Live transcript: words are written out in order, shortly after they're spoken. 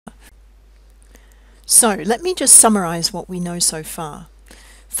So let me just summarize what we know so far.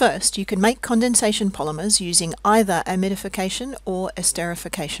 First, you can make condensation polymers using either amidification or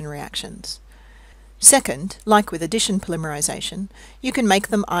esterification reactions. Second, like with addition polymerization, you can make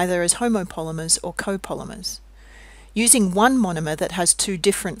them either as homopolymers or copolymers. Using one monomer that has two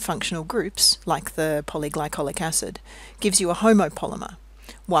different functional groups, like the polyglycolic acid, gives you a homopolymer,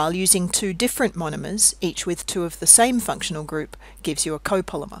 while using two different monomers, each with two of the same functional group, gives you a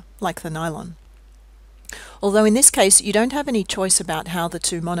copolymer, like the nylon. Although in this case you don't have any choice about how the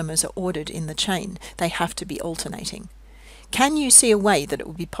two monomers are ordered in the chain, they have to be alternating. Can you see a way that it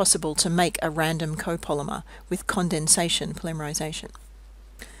would be possible to make a random copolymer with condensation polymerization?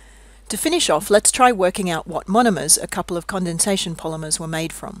 To finish off, let's try working out what monomers a couple of condensation polymers were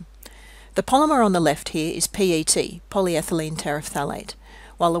made from. The polymer on the left here is PET, polyethylene terephthalate,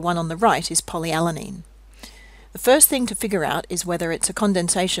 while the one on the right is polyalanine. The first thing to figure out is whether it's a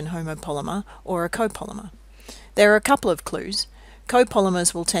condensation homopolymer or a copolymer. There are a couple of clues.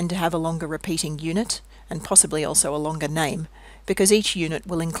 Copolymers will tend to have a longer repeating unit, and possibly also a longer name, because each unit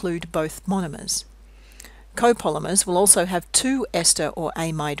will include both monomers. Copolymers will also have two ester or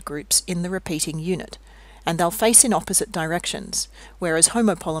amide groups in the repeating unit, and they'll face in opposite directions, whereas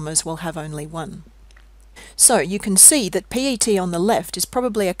homopolymers will have only one. So you can see that PET on the left is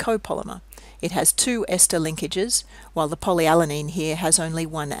probably a copolymer. It has two ester linkages, while the polyalanine here has only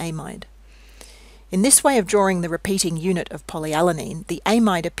one amide. In this way of drawing the repeating unit of polyalanine, the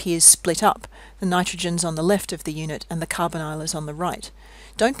amide appears split up, the nitrogen's on the left of the unit and the carbonyl is on the right.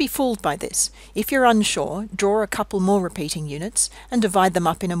 Don't be fooled by this. If you're unsure, draw a couple more repeating units and divide them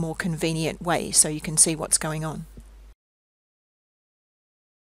up in a more convenient way so you can see what's going on.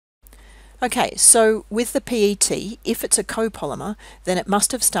 Okay, so with the PET, if it's a copolymer, then it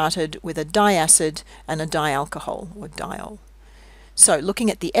must have started with a diacid and a dialcohol, or diol. So looking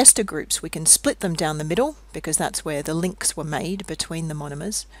at the ester groups, we can split them down the middle, because that's where the links were made between the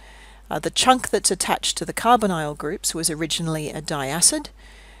monomers. The chunk that's attached to the carbonyl groups was originally a diacid,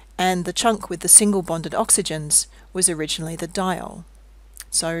 and the chunk with the single bonded oxygens was originally the diol.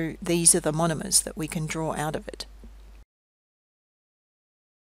 So these are the monomers that we can draw out of it.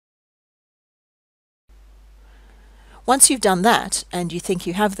 Once you've done that, and you think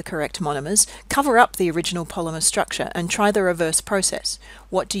you have the correct monomers, cover up the original polymer structure and try the reverse process.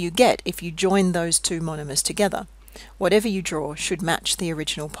 What do you get if you join those two monomers together? Whatever you draw should match the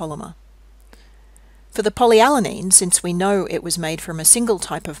original polymer. For the polyalanine, since we know it was made from a single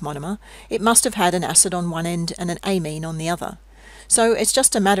type of monomer, it must have had an acid on one end and an amine on the other. So it's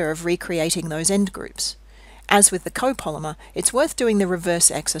just a matter of recreating those end groups. As with the copolymer, it's worth doing the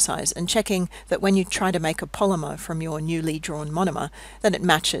reverse exercise and checking that when you try to make a polymer from your newly drawn monomer, that it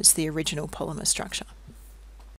matches the original polymer structure.